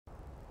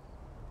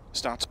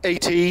Starts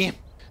 80,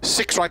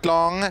 6 right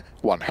long,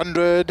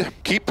 100,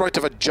 keep right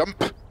of a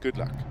jump, good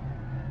luck.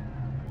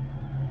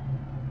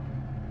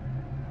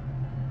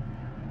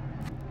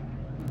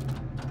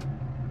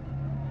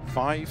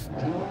 Five,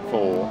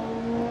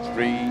 4,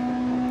 3,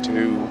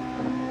 2,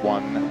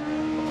 1,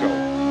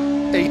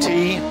 go.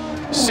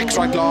 80, 6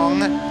 right long,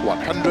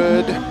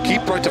 100,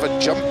 keep right of a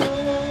jump.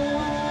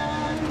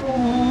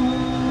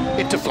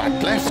 Into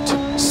flat left,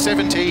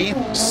 70,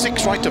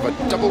 6 right of a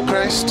double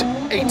crest,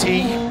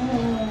 80,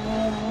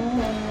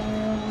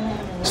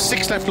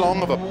 6 left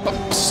long of a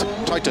bumps,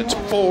 tightens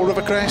 4 of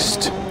a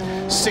crest,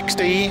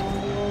 60,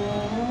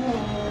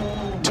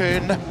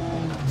 turn,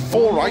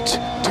 4 right,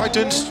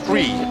 tightens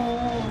 3,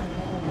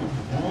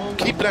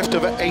 keep left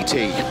over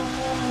 80,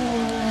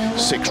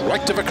 6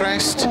 right of a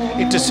crest,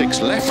 into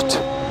 6 left,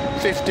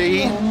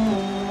 50,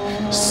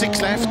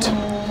 6 left,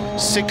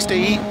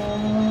 60,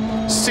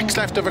 6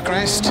 left of a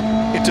crest,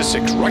 into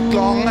 6 right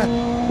long,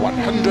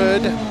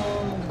 100,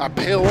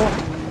 uphill,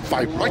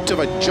 5 right of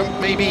a jump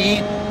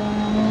maybe,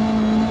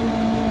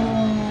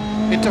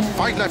 into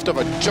 5 left of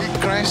a jump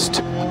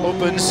crest,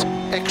 opens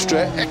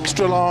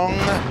extra long,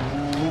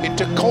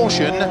 into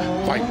caution,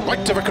 5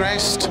 right of a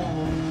crest,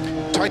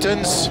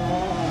 tightens,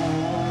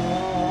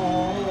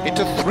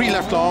 into 3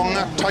 left long,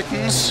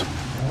 tightens,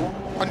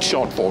 and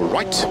short 4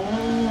 right,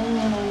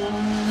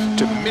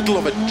 to middle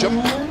of a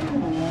jump,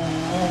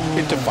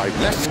 into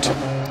 5 left,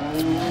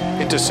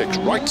 into 6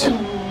 right,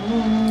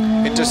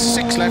 into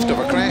 6 left of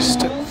a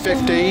crest,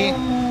 50,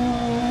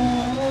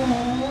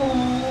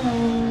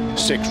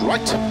 6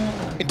 right,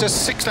 into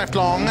 6 left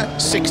long,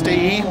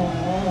 60,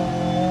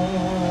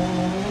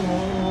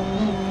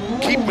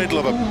 keep middle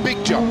of a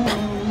big jump,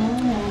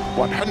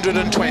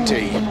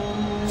 120,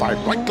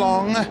 5 right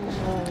long,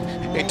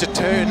 into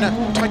turn,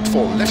 tight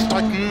 4 left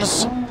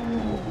tightens,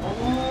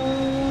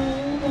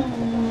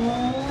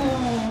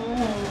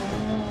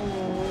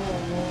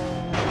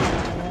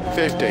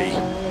 50,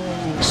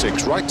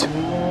 6 right,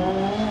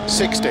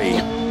 60,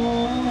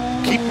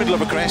 keep middle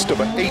of a crest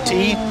over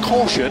 80,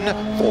 caution,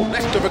 4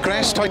 left of a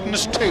crest,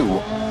 tightens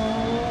 2,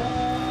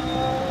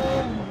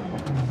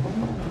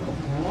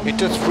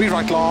 into 3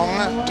 right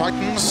long,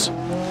 tightens,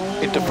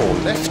 into 4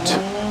 left,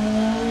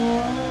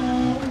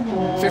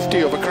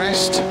 50 over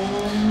crest,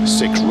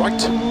 6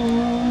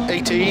 right,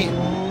 80,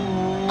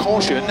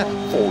 caution,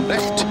 4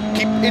 left,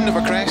 keep in of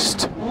a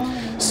crest,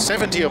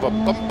 70 over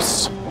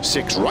bumps,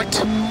 6 right,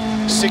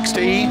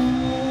 60,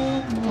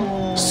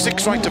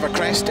 6 right of a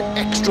crest,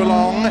 extra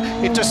long,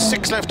 into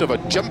 6 left of a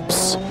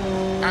jumps,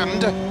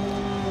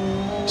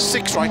 and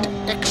 6 right,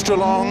 extra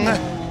long,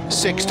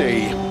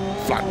 60,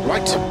 flat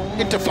right,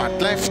 into flat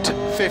left,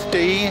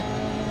 50,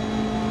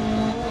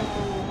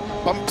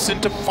 bumps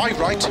into 5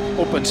 right,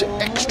 opens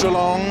extra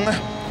long,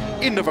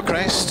 in of a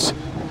crest,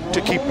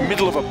 to keep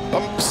middle of a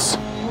bumps,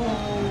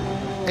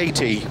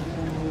 80,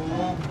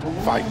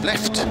 5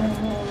 left,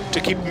 to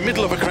keep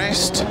middle of a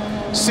crest,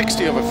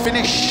 60 of a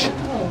finish,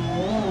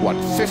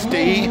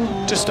 150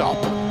 to stop.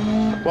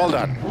 Well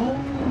done.